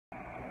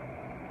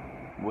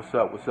What's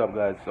up,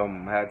 guys?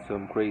 Had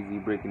some crazy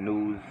breaking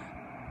news.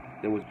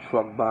 There was a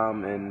truck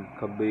bomb in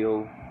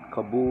Kabul,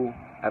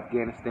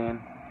 Afghanistan,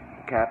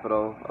 the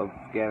capital of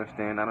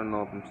Afghanistan. I don't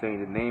know if I'm saying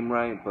the name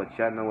right, but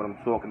y'all know what I'm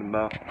talking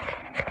about.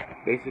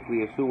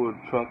 Basically, a sewer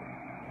truck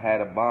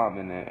had a bomb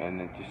in it,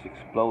 and it just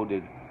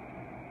exploded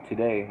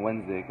today,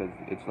 Wednesday, because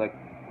it's like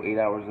 8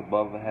 hours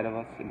above ahead of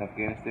us in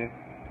Afghanistan.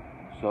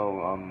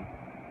 So,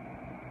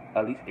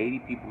 at least 80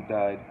 people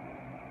died.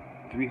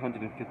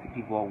 350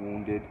 people are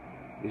wounded.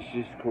 It's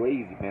just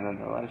crazy, man.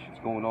 And a lot of shit's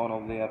going on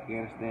over there,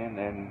 Afghanistan,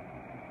 and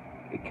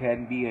it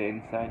can be an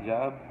inside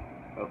job,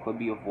 or it could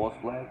be a false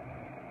flag.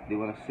 They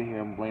want to sit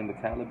here and blame the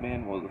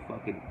Taliban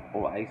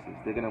or ISIS.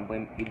 They're gonna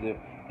blame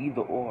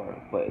either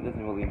or, but it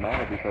doesn't really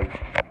matter because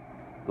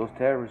those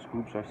terrorist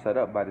groups are set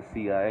up by the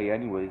CIA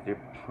anyways.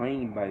 They're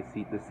trained by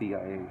the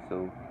CIA,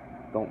 so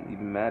don't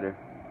even matter.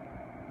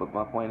 But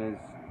my point is,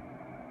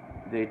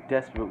 the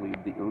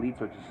elites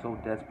are just so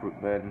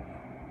desperate, man.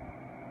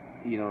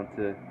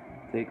 To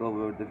take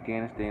over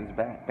Afghanistan's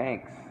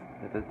banks.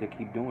 That they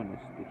keep doing this.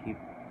 They keep,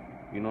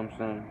 you know what I'm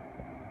saying?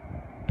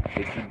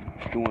 They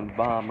keep doing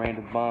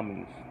random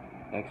bombings,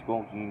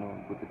 exposing,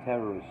 with the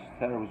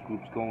terrorist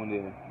groups going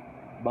there,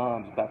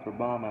 bombs after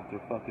bomb after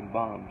fucking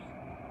bombs.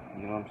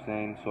 You know what I'm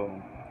saying? So,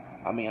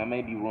 I mean, I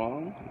may be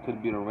wrong. It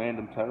could be a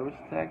random terrorist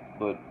attack,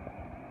 but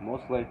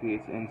most likely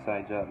it's an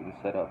inside job and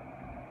set up.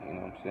 You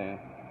know what I'm saying?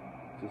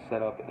 It's a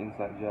set up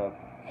inside job,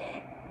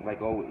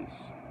 like always.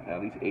 At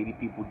least 80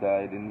 people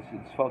died, and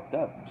it's fucked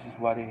up. This is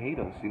why they hate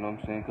us, you know what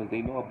I'm saying? Because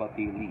they know about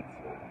the elites.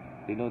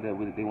 They know that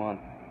they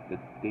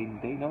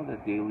know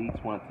that the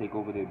elites want to take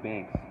over their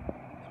banks.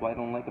 That's why I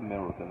don't like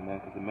America, man.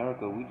 Because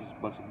America, we just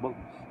a bunch of bullies.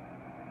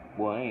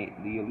 Well, ain't.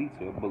 The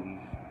elites are bullies,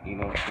 you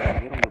know what I'm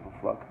saying? They don't give a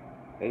fuck.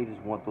 They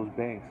just want those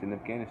banks in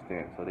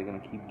Afghanistan, so they're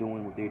gonna keep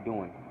doing what they're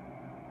doing,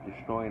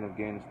 destroying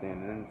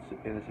Afghanistan and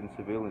innocent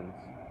civilians.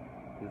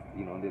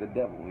 They're the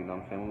devil, you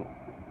know what I'm saying?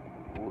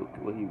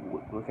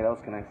 What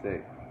else can I say?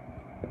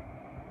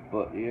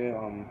 But yeah,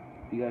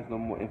 if you guys know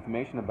more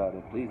information about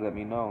it, please let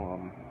me know.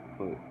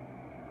 But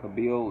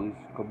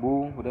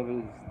Kabul, whatever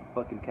is the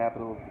fucking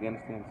capital of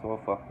Afghanistan, it's all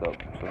fucked up.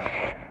 So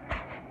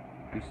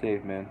be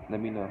safe, man. Let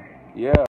me know. Yeah.